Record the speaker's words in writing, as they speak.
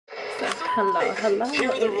Hello, hello.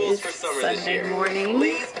 It is Sunday morning,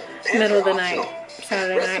 middle of the night,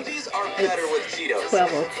 Saturday night. It's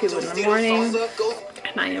 12:02 in the morning,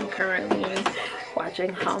 and I am currently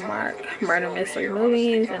watching Hallmark murder mystery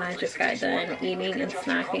movies, and I just got done eating and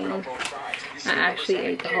snacking. I actually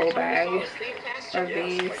ate the whole bag of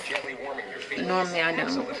these. Normally I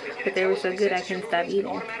don't, but they were so good I couldn't stop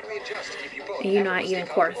eating. And you know I eat in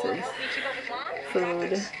courses.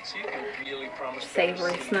 Food,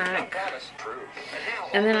 savory snack,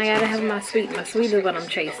 and then I gotta have my sweet. My sweet is what I'm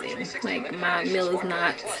chasing. Like, my meal is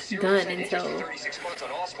not done until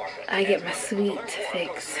I get my sweet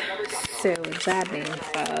fix. So that being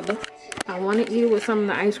said, I want to eat it with some of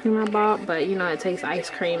the ice cream I bought, but you know it takes ice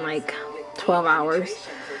cream like 12 hours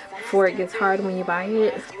before it gets hard when you buy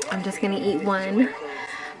it. I'm just gonna eat one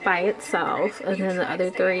by itself, and then the other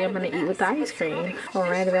three I'm gonna eat with the ice cream or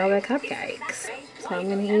red velvet cupcakes. So I'm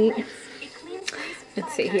gonna eat and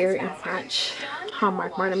sit here and watch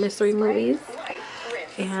Hallmark murder mystery movies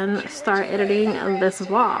and start editing this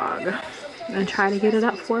vlog and try to get it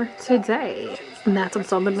up for today. And that's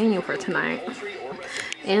what's on the menu for tonight.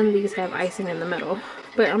 And these have icing in the middle,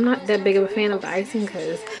 but I'm not that big of a fan of the icing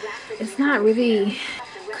because it's not really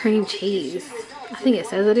cream cheese. I think it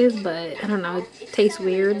says it is, but I don't know, it tastes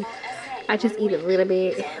weird. I just eat a little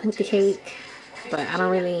bit with the cake, but I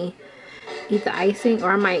don't really eat the icing,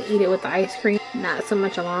 or I might eat it with the ice cream, not so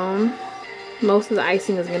much alone. Most of the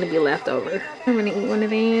icing is going to be left over. I'm going to eat one of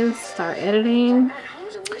these, start editing,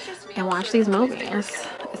 and watch these movies.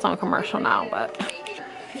 It's on commercial now, but...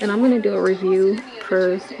 And I'm going to do a review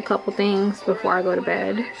for a couple things before I go to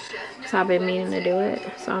bed, because I've been meaning to do it.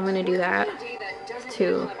 So I'm going to do that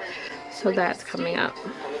too. So that's coming up.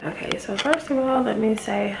 Okay, so first of all, let me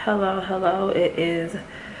say hello. It is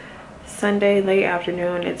Sunday late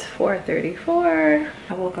afternoon. It's 4:34.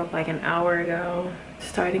 I woke up like an hour ago,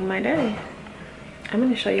 starting my day. I'm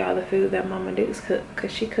going to show y'all the food that Mama Dukes cooked,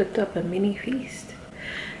 because she cooked up a mini feast.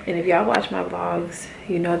 And if y'all watch my vlogs,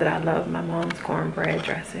 you know that I love my mom's cornbread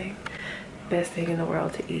dressing. Best thing in the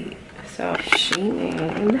world to eat. So she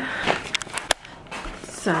made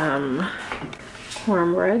some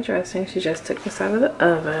cornbread dressing. She just took this out of the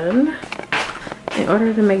oven. In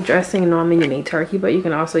order to make dressing, normally you need turkey, but you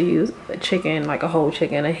can also use a chicken, like a whole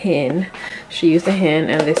chicken, a hen. She used a hen,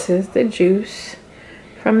 and this is the juice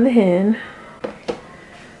from the hen.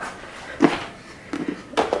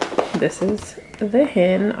 This is the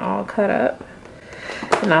hen all cut up.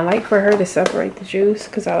 And I like for her to separate the juice,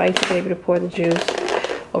 because I like to be able to pour the juice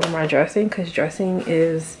over my dressing, because dressing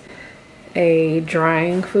is a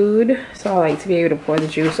drying food, so I like to be able to pour the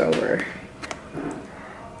juice over.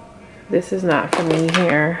 This is not for me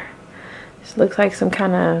here. This looks like some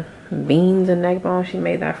kind of beans and neck bone. She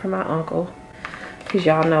made that for my uncle, because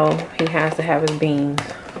y'all know he has to have his beans.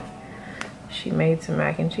 She made some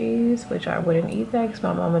mac and cheese, which I wouldn't eat that because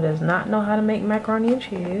my mama does not know how to make macaroni and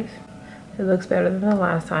cheese. It looks better than the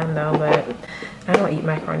last time though, but I don't eat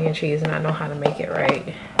macaroni and cheese and I know how to make it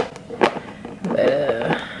right.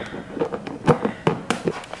 But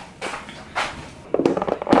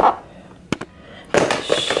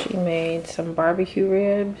she made some barbecue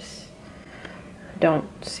ribs. Don't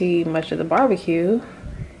see much of the barbecue,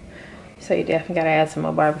 so you definitely gotta add some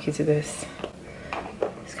more barbecue to this.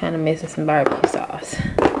 Kind of missing some barbecue sauce.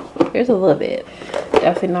 Here's a little bit,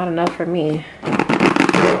 definitely not enough for me.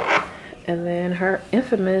 And then her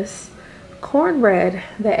infamous cornbread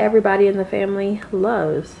that everybody in the family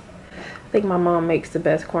loves. I think my mom makes the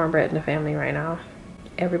best cornbread in the family right now.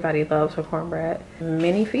 Everybody loves her cornbread.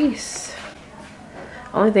 Mini feast.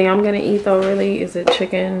 Only thing I'm gonna eat though really is the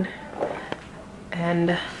chicken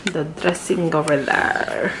and the dressing over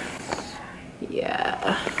there.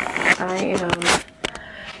 Yeah, I am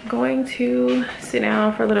going to sit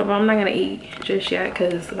down for a little bit. I'm not gonna eat just yet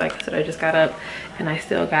because, like I said, I just got up and I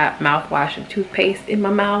still got mouthwash and toothpaste in my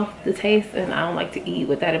mouth to taste, and I don't like to eat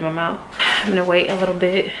with that in my mouth. I'm gonna wait a little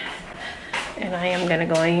bit, and I am gonna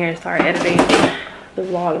go in here and start editing the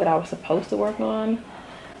vlog that I was supposed to work on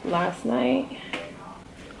last night,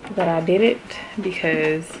 but I did it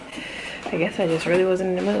because I guess I just really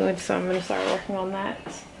wasn't in the mood. So I'm gonna start working on that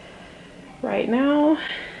right now,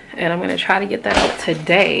 and I'm gonna try to get that up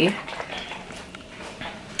today.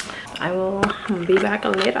 I will be back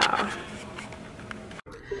later.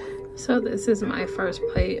 So this is my first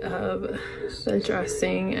plate of the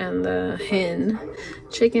dressing and the hen.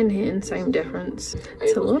 Chicken hen, same difference.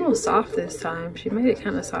 It's a little soft this time. She made it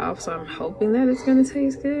kind of soft, so I'm hoping that it's gonna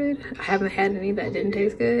taste good. I haven't had any that didn't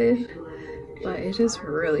taste good, but it's just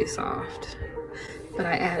really soft. But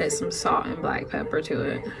I added some salt and black pepper to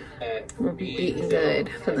it. We'll be eating good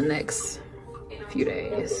for the next few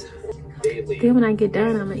days. Then when I get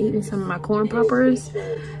done, I'm gonna eat me some of my corn poppers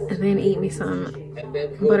and then eat me some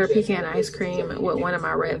butter pecan ice cream with one of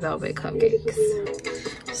my red velvet cupcakes.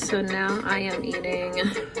 So now I am eating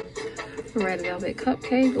red velvet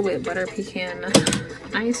cupcake with butter pecan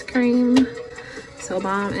ice cream. So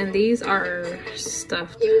bomb. And these are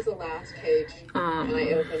stuffed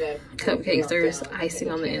cupcakes. There's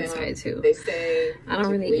icing on the inside too. I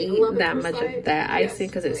don't really eat that much of that icing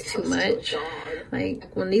because it's too much. Like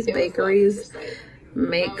when these bakeries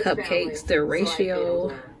make cupcakes, their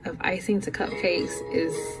ratio of icing to cupcakes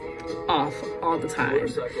is off all the time.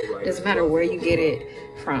 Doesn't matter where you get it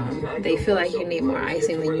from, they feel like you need more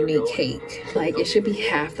icing than you need cake. Like it should be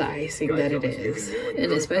half the icing that it is,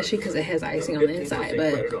 and especially because it has icing on the inside.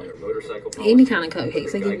 But any kind of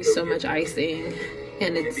cupcakes, they give you so much icing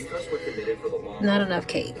and it's not enough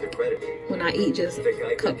cake. When I eat just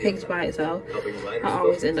cupcakes by itself, I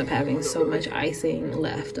always end up having so much icing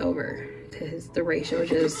left over because the ratio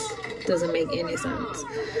just doesn't make any sense.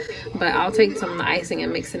 But I'll take some of the icing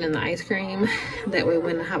and mix it in the ice cream. That way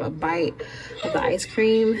when I have a bite of the ice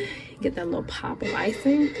cream, get that little pop of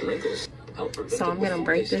icing. So I'm gonna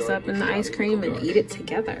break this up in the ice cream and eat it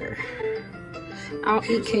together. I'll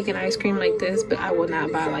eat cake and ice cream like this, but I will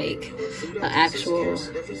not buy like an actual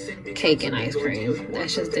cake and ice cream.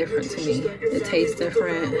 That's just different to me. It tastes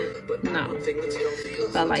different. No.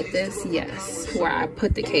 But like this, yes. Where I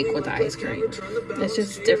put the cake with the ice cream. It's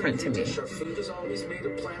just different to me.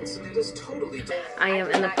 I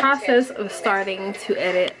am in the process of starting to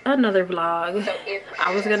edit another vlog.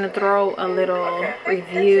 I was gonna throw a little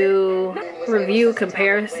review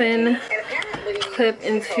comparison clip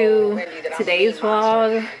into today's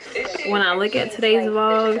vlog. When I look at today's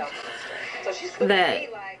vlog that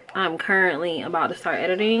I'm currently about to start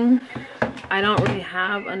editing, I don't really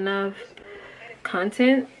have enough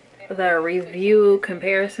content. The review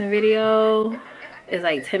comparison video is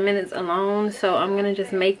like 10 minutes alone, so I'm gonna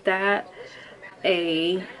just make that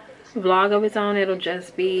a vlog of its own. It'll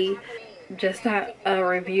just be a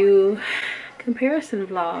review comparison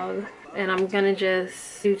vlog, and I'm gonna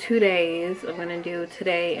just do 2 days. I'm gonna do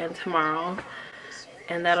today and tomorrow,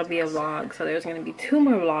 and that'll be a vlog. So there's gonna be 2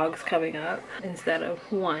 more vlogs coming up instead of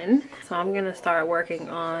 1. So I'm gonna start working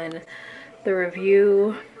on the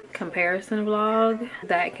review comparison vlog.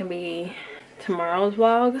 That can be tomorrow's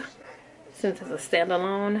vlog since it's a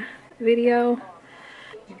standalone video.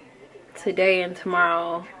 Today and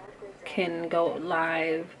tomorrow can go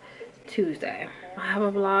live Tuesday. I have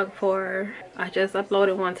a vlog I just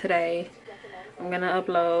uploaded one today. I'm gonna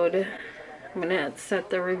set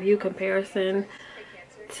the review comparison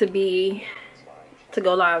to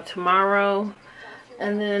go live tomorrow,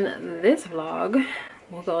 and then this vlog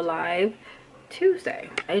will go live Tuesday.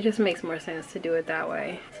 It just makes more sense to do it that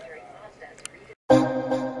way.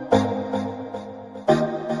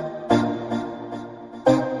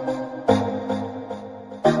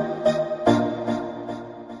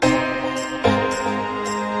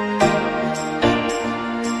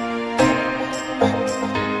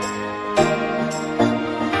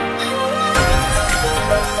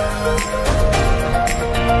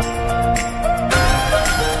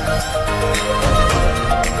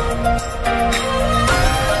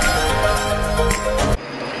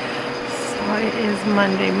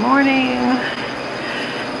 Monday morning,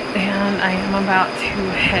 and I am about to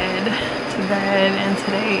head to bed, and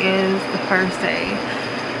today is the first day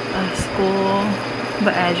of school.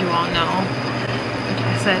 But as you all know, which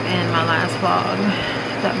I said in my last vlog,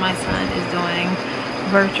 that my son is doing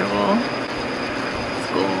virtual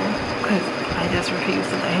school because I just refuse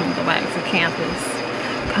to let him go back to campus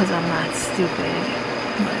because I'm not stupid.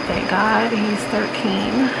 But thank God he's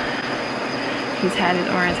 13. He's had his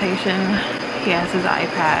orientation. He has his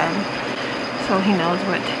iPad, so he knows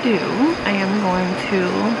what to do. I am going to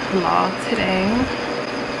vlog today,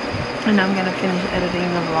 and I'm gonna finish editing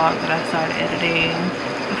the vlog that I started editing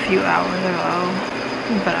a few hours ago,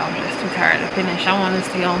 but I was just too tired to finish. I want to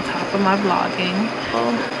stay on top of my vlogging.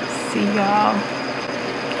 I'll see y'all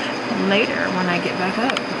later when I get back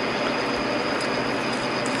up.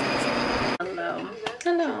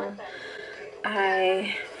 Hello.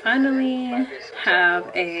 I finally have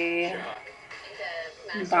a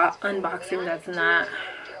unboxing that's not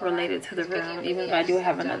related to the room, even though I do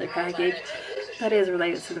have another package that is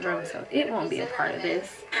related to the room, so it won't be a part of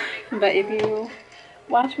this. But if you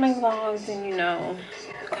watch my vlogs, then you know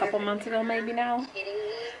a couple months ago, maybe now,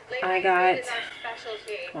 I got,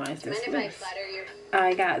 why is this loose?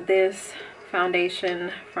 I got this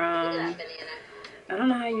foundation from, I don't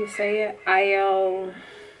know how you say it, IL,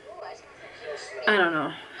 I don't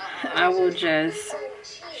know, I will just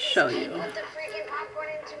show you.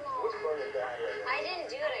 I didn't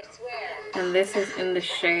do it, I swear. And this is in the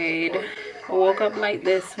shade Woke Up Like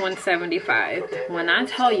This 175. When I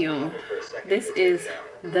tell you, this is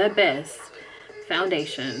the best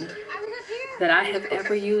foundation that I have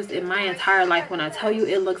ever used in my entire life. When I tell you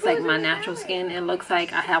it looks like my natural skin, it looks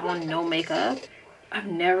like I have on no makeup. I've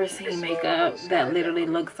never seen makeup that literally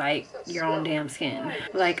looks like your own damn skin.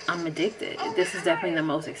 Like, I'm addicted. This is definitely the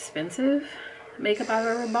most expensive makeup I've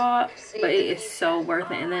ever bought, but it is so worth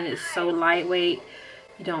it. And then it's so lightweight,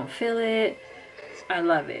 you don't feel it. I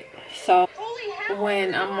love it. So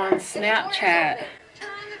when I'm on Snapchat,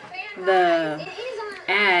 the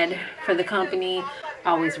ad for the company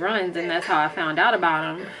always runs, and that's how I found out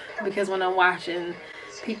about them, because when I'm watching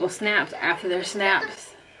people snaps, after their snaps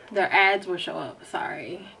their ads will show up.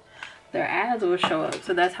 Their ads will show up.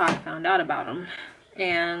 So that's how I found out about them.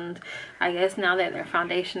 And I guess now that their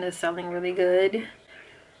foundation is selling really good,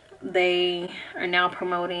 they are now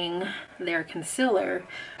promoting their concealer.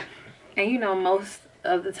 And you know, most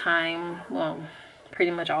of the time, well,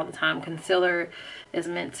 pretty much all the time, concealer is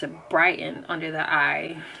meant to brighten under the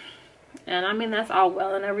eye. And I mean, that's all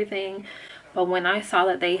well and everything, but when I saw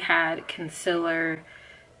that they had concealer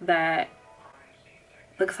that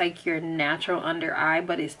looks like your natural under eye,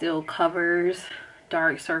 but it still covers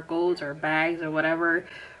dark circles or bags or whatever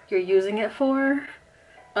you're using it for,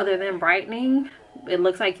 other than brightening, it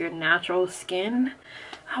looks like your natural skin,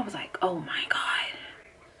 I was like, oh my god,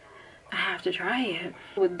 I have to try it.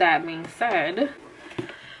 With that being said,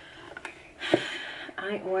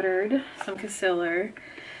 I ordered some concealer,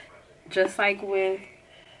 just like with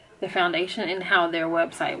the foundation and how their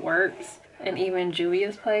website works, and even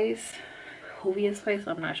Juvia's Place,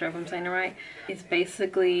 I'm not sure if I'm saying it right. It's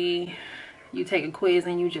basically, you take a quiz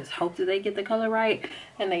and you just hope that they get the color right,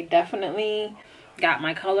 and they definitely got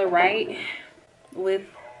my color right with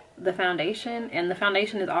the foundation. And the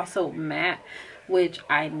foundation is also matte, which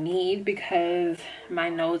I need because my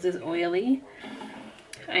nose is oily.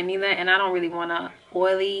 I need that, and I don't really want a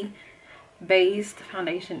oily based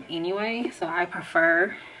foundation anyway, so I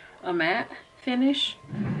prefer a matte finish.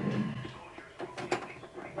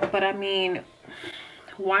 But I mean,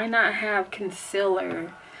 why not have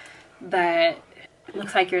concealer that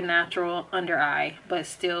looks like your natural under eye but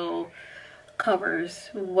still covers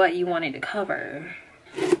what you want it to cover?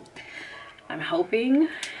 I'm hoping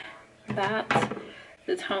that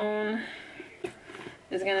the tone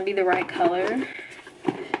is gonna be the right color.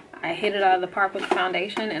 I hit it out of the park with the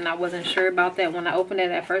foundation, and I wasn't sure about that when I opened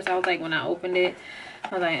it. At first I was like, when I opened it,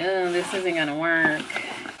 I was like, oh, this isn't gonna work.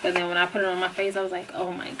 But then when I put it on my face, I was like,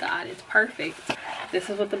 oh my god, it's perfect. This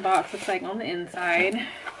is what the box looks like on the inside.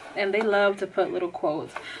 And they love to put little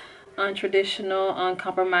quotes: untraditional,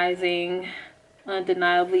 uncompromising,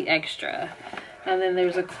 undeniably extra. And then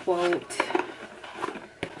there's a quote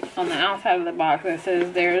on the outside of the box that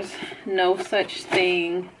says, there's no such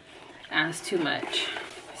thing as too much.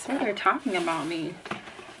 So they're talking about me.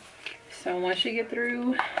 So once you get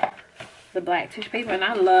through the black tissue paper, and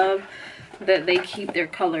I love that they keep their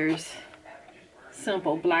colors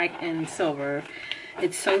simple, black and silver.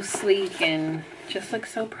 It's so sleek and just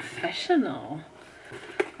looks so professional.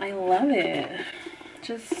 I love it.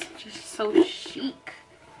 Just so chic.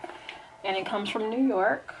 And it comes from New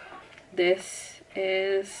York. This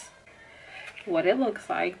is what it looks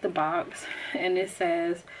like, the box, and it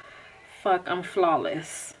says, fuck, I'm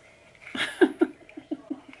flawless.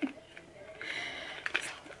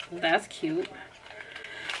 That's cute.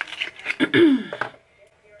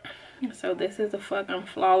 So this is the Fuck I'm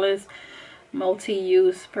Flawless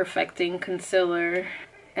multi-use perfecting concealer,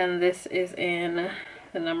 and this is in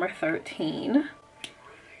the number 13.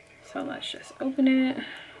 So let's just open it.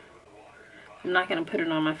 I'm not gonna put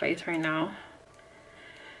it on my face right now.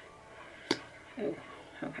 Oh,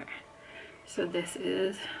 okay. So this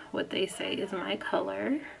is what they say is my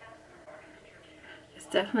color. It's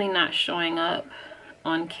definitely not showing up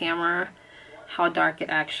on camera how dark it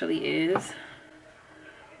actually is,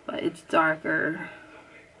 but it's darker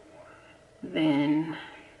than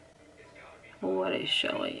what it's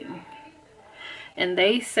showing. And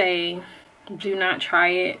they say do not try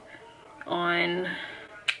it on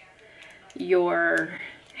your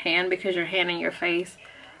hand because your hand and your face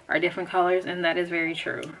are different colors, and that is very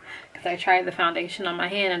true. Because I tried the foundation on my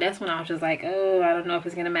hand, and that's when I was just like, oh, I don't know if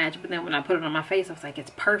it's gonna match. But then when I put it on my face, I was like,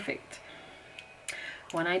 it's perfect.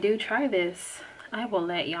 When I do try this, I will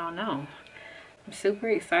let y'all know. I'm super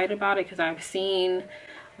excited about it because I've seen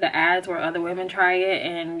the ads where other women try it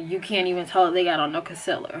and you can't even tell that they got on no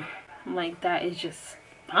concealer. I'm like, that is just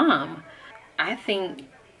bomb. I think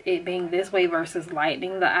it being this way versus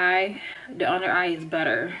lightening the eye, the under eye is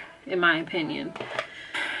better in my opinion.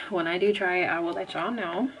 when I do try it, I will let y'all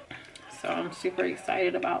know. So I'm super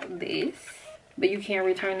excited about this. But you can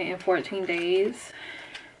return it in 14 days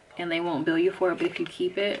and they won't bill you for it. But if you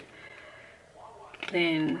keep it,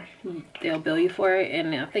 then they'll bill you for it.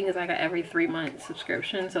 And I think it's like a every 3 month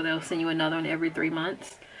subscription, so they'll send you another one every 3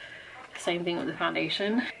 months. Same thing with the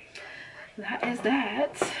foundation. That is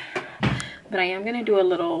that. But I am gonna do a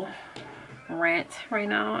little rant right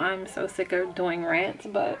now. I'm so sick of doing rants,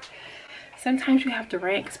 but sometimes you have to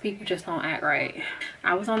rant because people just don't act right.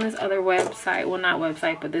 I was on this other website, well, not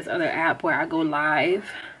website, but this other app where I go live.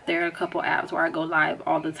 There are a couple apps where I go live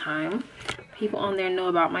all the time. People on there know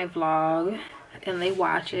about my vlog and they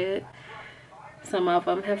watch it. Some of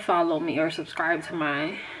them have followed me or subscribed to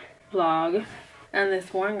my vlog. And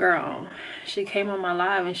this one girl, she came on my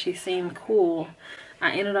live and she seemed cool.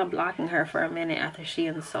 I ended up blocking her for a minute after she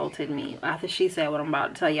insulted me. After she said what I'm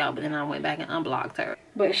about to tell y'all, but then I went back and unblocked her.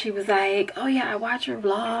 But she was like, oh yeah, I watch your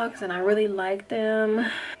vlogs and I really like them.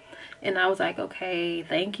 And I was like, okay,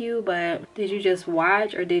 thank you, but did you just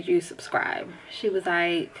watch or did you subscribe? She was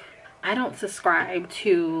like, I don't subscribe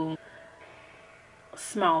to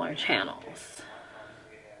smaller channels.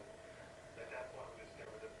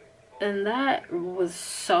 And that was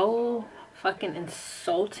so fucking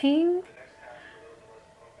insulting.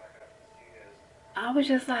 I was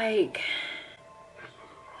just like,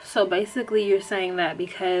 so basically you're saying that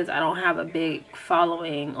because I don't have a big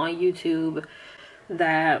following on YouTube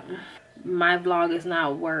that my vlog is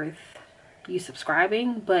not worth you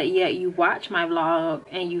subscribing, but yet you watch my vlog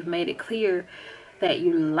and you've made it clear that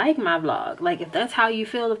you like my vlog. Like, if that's how you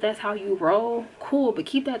feel, if that's how you roll, cool, but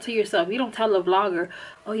keep that to yourself. You don't tell a vlogger,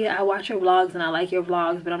 oh yeah, I watch your vlogs and I like your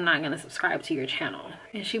vlogs, but I'm not gonna subscribe to your channel.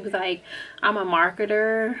 And she was like, I'm a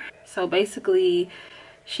marketer. So basically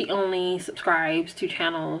she only subscribes to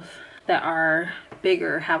channels that are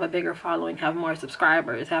bigger, have a bigger following, have more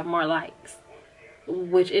subscribers, have more likes.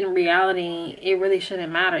 Which in reality, it really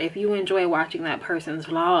shouldn't matter. If you enjoy watching that person's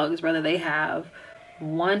vlogs, whether they have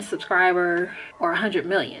 1 subscriber or 100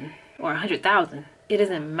 million or 100,000, it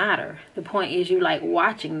doesn't matter. The point is you like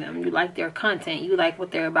watching them, you like their content, you like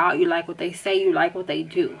what they're about, you like what they say, you like what they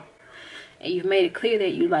do, and you've made it clear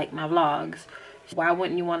that you like my vlogs. Why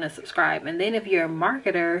wouldn't you want to subscribe? And then if you're a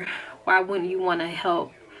marketer, why wouldn't you want to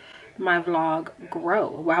help my vlog grow?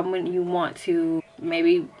 Why wouldn't you want to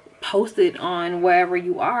maybe post it on wherever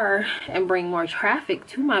you are and bring more traffic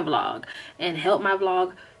to my vlog and help my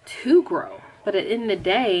vlog to grow? But at the end of the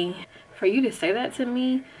day, for you to say that to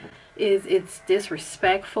me, it's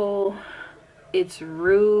disrespectful, it's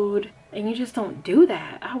rude, and you just don't do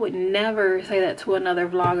that. I would never say that to another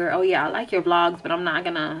vlogger. Oh yeah, I like your vlogs, but I'm not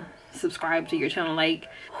gonna subscribe to your channel. Like,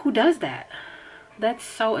 who does that? That's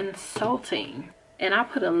so insulting. And I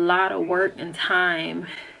put a lot of work and time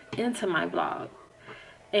into my vlog.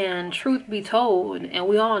 And truth be told, and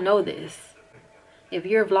we all know this, if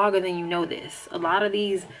you're a vlogger, then you know this. A lot of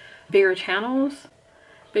these bigger channels,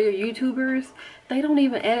 bigger YouTubers, they don't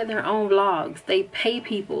even edit their own vlogs. They pay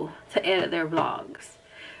people to edit their vlogs.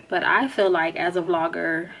 But I feel like as a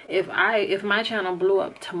vlogger, if my channel blew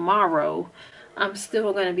up tomorrow, I'm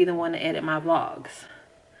still going to be the one to edit my vlogs.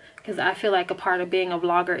 Because I feel like a part of being a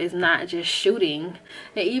vlogger is not just shooting.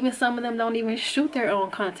 And even some of them don't even shoot their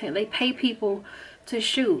own content. They pay people to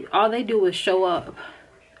shoot. All they do is show up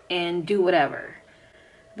and do whatever.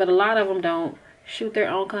 But a lot of them don't shoot their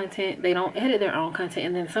own content, they don't edit their own content,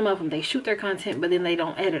 and then some of them, they shoot their content but then they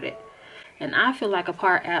don't edit it. And I feel like a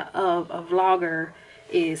part of a vlogger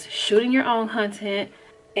is shooting your own content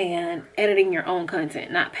and editing your own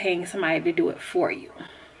content, not paying somebody to do it for you.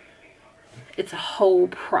 It's a whole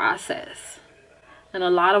process. And a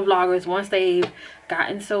lot of vloggers, once they've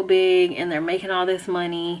gotten so big and they're making all this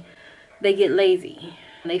money, they get lazy.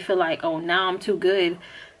 They feel like, oh, now I'm too good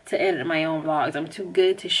to edit my own vlogs. I'm too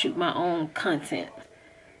good to shoot my own content.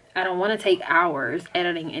 I don't want to take hours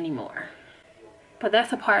editing anymore. But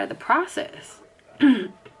that's a part of the process.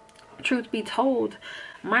 Truth be told,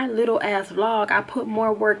 my little ass vlog, I put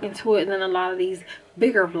more work into it than a lot of these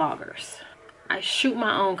bigger vloggers. I shoot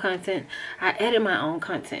my own content. I edit my own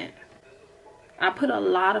content. I put a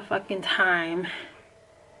lot of fucking time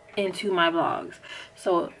into my vlogs.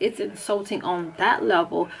 So it's insulting on that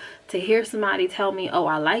level to hear somebody tell me, oh,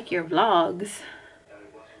 I like your vlogs,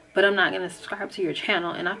 but I'm not going to subscribe to your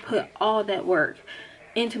channel. And I put all that work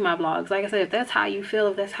into my vlogs. Like I said, if that's how you feel,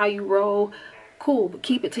 if that's how you roll, cool, but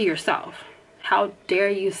keep it to yourself. How dare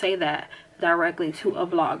you say that directly to a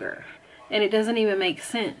vlogger? And it doesn't even make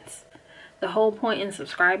sense. The whole point in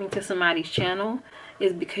subscribing to somebody's channel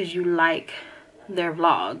is because you like their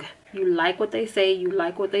vlog. You like what they say, you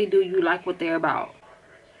like what they do, you like what they're about.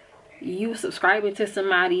 You subscribing to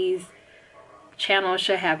somebody's channel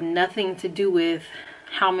should have nothing to do with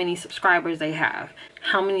how many subscribers they have,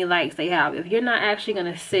 how many likes they have. If you're not actually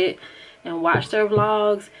going to sit and watch their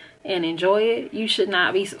vlogs and enjoy it, you should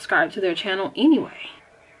not be subscribed to their channel anyway.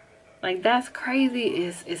 Like, that's crazy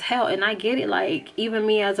as hell. And I get it. Like, even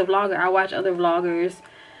me as a vlogger, I watch other vloggers.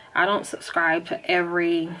 I don't subscribe to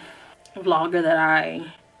every vlogger that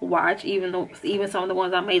I watch, even some of the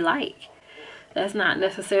ones I may like. That's not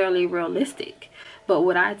necessarily realistic. But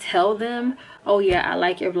would I tell them, oh yeah, I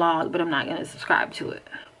like your vlog, but I'm not going to subscribe to it?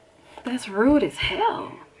 That's rude as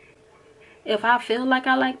hell. If I feel like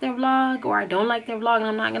I like their vlog or I don't like their vlog and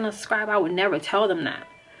I'm not going to subscribe, I would never tell them that.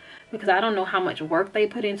 Because I don't know how much work they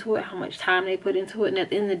put into it, how much time they put into it. And at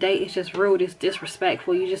the end of the day, it's just rude. It's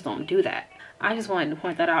disrespectful. You just don't do that. I just wanted to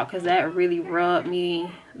point that out because that really rubbed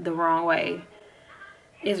me the wrong way.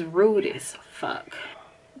 It's rude as fuck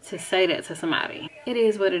to say that to somebody. It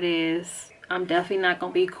is what it is. I'm definitely not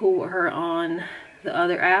going to be cool with her on the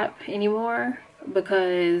other app anymore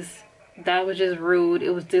because that was just rude.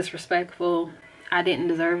 It was disrespectful. I didn't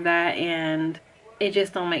deserve that, and it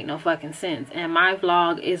just don't make no fucking sense. And my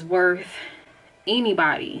vlog is worth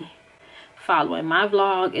anybody following. My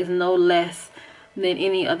vlog is no less than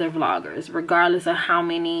any other vloggers, regardless of how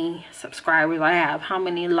many subscribers I have, how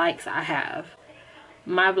many likes I have.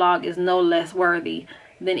 My vlog is no less worthy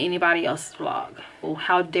than anybody else's vlog. Well,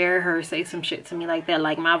 how dare her say some shit to me like that?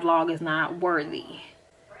 Like, my vlog is not worthy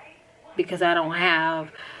because I don't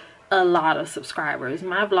have a lot of subscribers.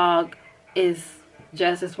 My vlog is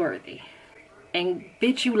just as worthy. And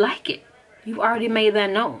bitch, you like it. You've already made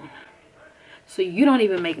that known. So you don't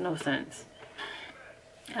even make no sense.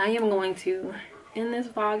 I am going to end this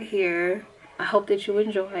vlog here. I hope that you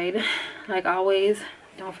enjoyed. Like always,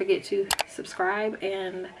 don't forget to subscribe,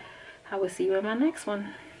 and I will see you in my next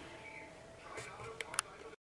one.